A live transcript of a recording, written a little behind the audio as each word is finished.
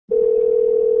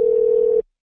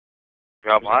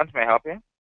Bill Bonds, may I help you?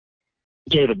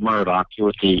 David Murdoch here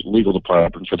with the legal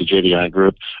department for the JDI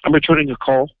Group. I'm returning a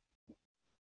call.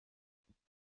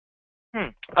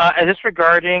 Is this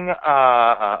regarding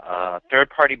a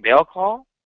third-party bail call?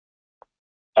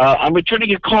 I'm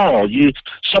returning a call.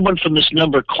 Someone from this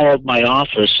number called my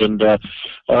office and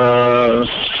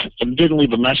didn't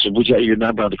leave a message. We got your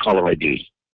number on the caller ID.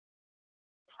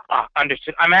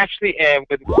 Understood. I'm actually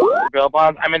with Bail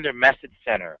Bonds. I'm in their message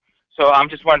center. So I'm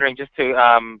just wondering, just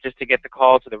to get the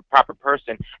call to the proper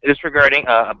person, is this regarding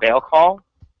a bail call?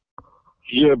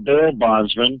 You're a bail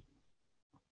bondsman.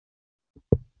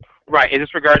 Right. Is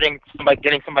this regarding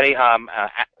getting somebody out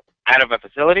of a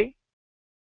facility?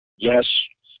 Yes.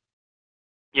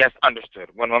 Yes, understood.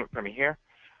 One moment for me here.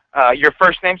 Your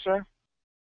first name, sir?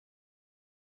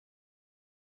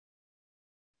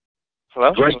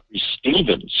 Hello? Gregory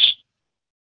Stevens.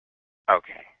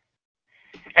 Okay.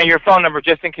 And your phone number,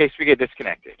 just in case we get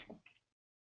disconnected.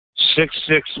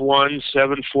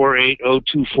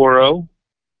 661-748-0240.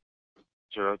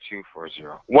 0240.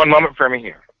 One moment for me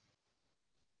here.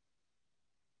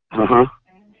 Uh-huh.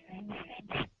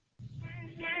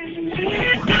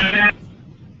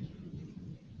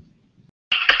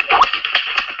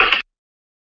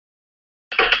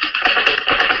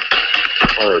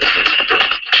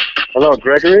 Hello,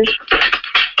 Gregory?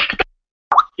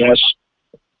 Yes.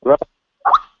 Hello?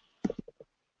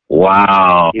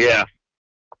 Wow. Yeah.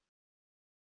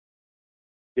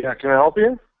 Yeah, can I help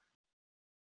you?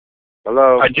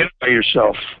 Hello? Identify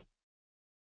yourself.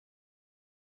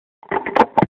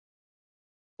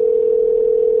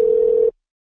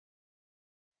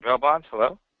 Bail Bonds,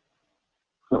 hello?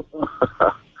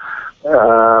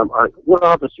 What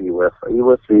office are you with? Are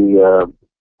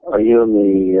you in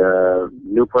the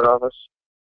Newport office?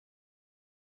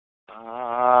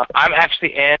 I'm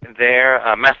actually in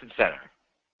their message center.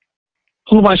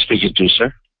 Who am I speaking to,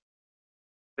 sir?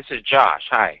 This is Josh.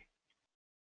 Hi.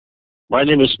 My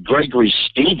name is Gregory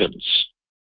Stevens.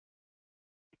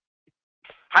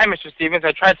 Hi, Mr. Stevens.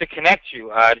 I tried to connect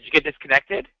you. Did you get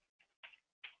disconnected?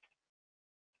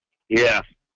 Yeah.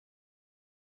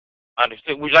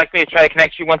 Understood. Would you like me to try to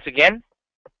connect you once again?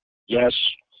 Yes.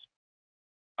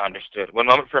 Understood. One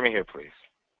moment for me here, please.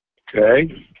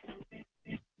 Okay.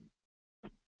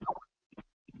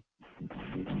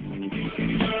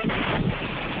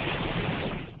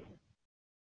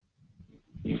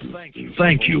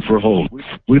 Thank you for holding.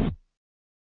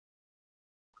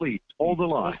 Please hold the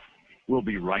line. We'll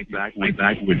be right back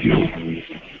with you.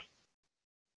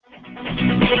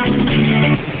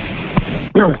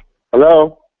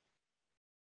 Hello?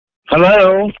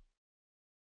 Hello?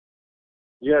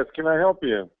 Yes, can I help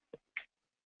you?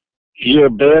 You're a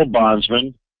bail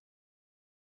bondsman.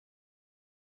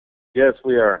 Yes,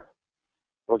 we are.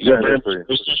 What You can got I very do for much you?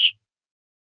 business?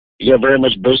 You got very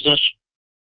much business?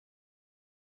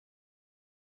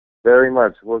 Very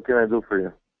much. What can I do for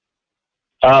you?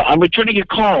 I'm returning a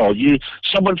call.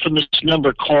 Someone from this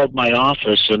number called my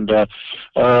office and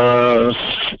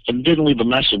didn't leave a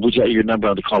message. We got your number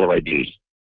on the caller ID.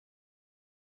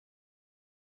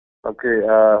 Okay,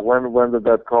 when did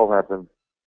that call happen?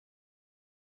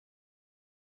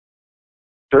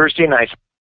 Thursday night.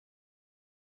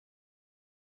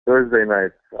 Thursday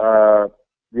night.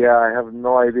 Yeah, I have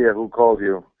no idea who called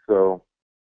you. So,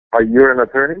 are you an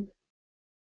attorney?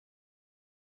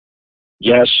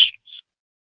 Yes.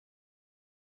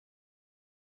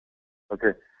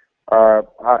 Okay. I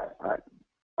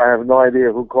have no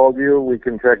idea who called you. We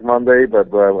can check Monday, but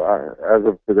as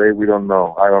of today, we don't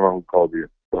know. I don't know who called you.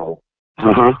 So.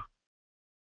 Uh-huh.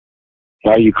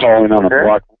 Why are you calling on a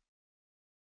block?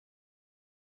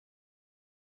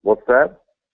 What's that?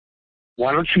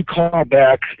 Why don't you call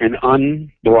back and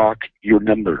unblock your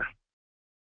number?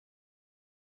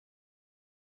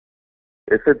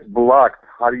 If it's blocked,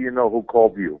 how do you know who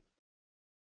called you?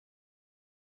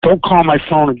 Don't call my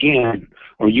phone again,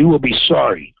 or you will be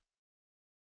sorry.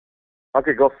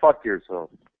 Okay, go fuck yourself.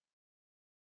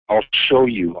 I'll show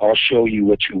you. I'll show you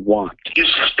what you want. You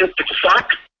stupid fuck!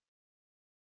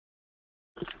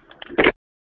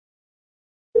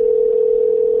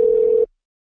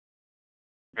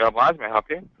 Bail Bonds, may I help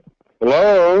you?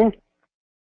 Hello?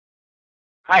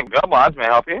 Hi, Bail Bonds, may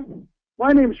I help you?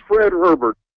 My name's Fred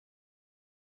Herbert.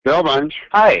 Bail bonds.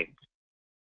 Hi.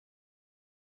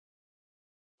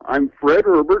 I'm Fred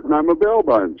Herbert, and I'm a bail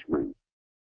bondsman.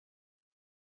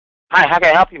 Hi, how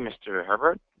can I help you, Mr.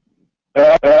 Herbert?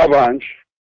 Bail bonds.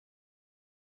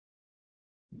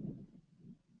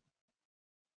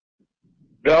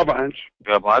 Bail bonds.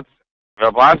 Bail Bonds?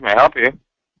 Bail Bonds, may I help you?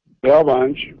 Bail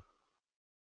bonds.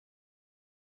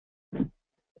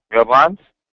 Bail Bonds?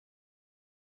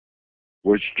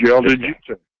 Which jail did you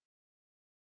say?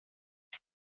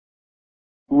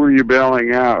 Who are you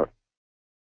bailing out?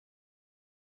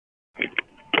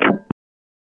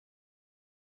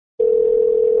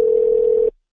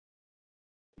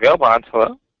 Bail bonds,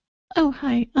 hello? Oh,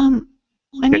 hi.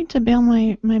 I need to bail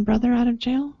my brother out of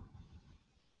jail.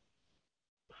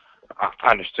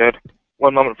 Understood.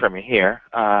 One moment for me here.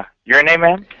 Your name,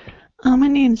 ma'am? My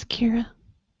name's Kira.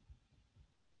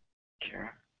 Kira.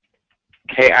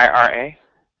 K-I-R-A?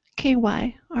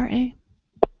 Kyra.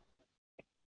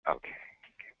 Okay.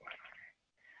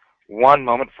 One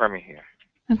moment for me here.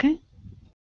 Okay.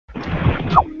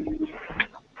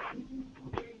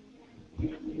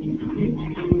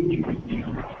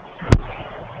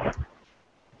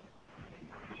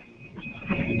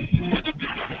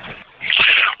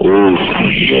 Oh,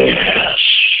 yes.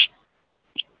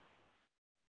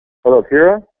 Hello,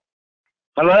 Kira?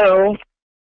 Hello?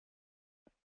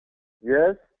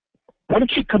 Yes? Why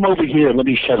don't you come over here and let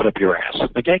me shove it up your ass?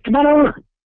 Okay, come on over.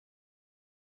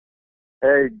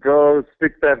 Hey, go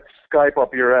stick that Skype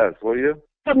up your ass, will you?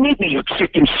 Come meet me, you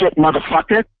chicken shit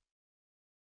motherfucker.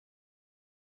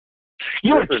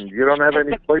 Listen, you don't have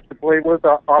any toys to play with?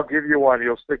 I'll give you one.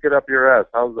 You'll stick it up your ass.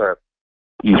 How's that?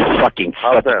 You fucking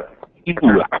How's that? You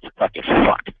fucking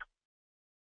fuck.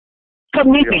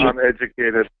 Come meet me. You're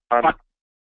uneducated.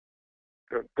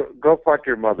 Go fuck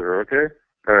your mother, okay?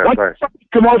 All right, What? bye.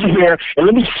 Come over here and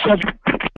let me shove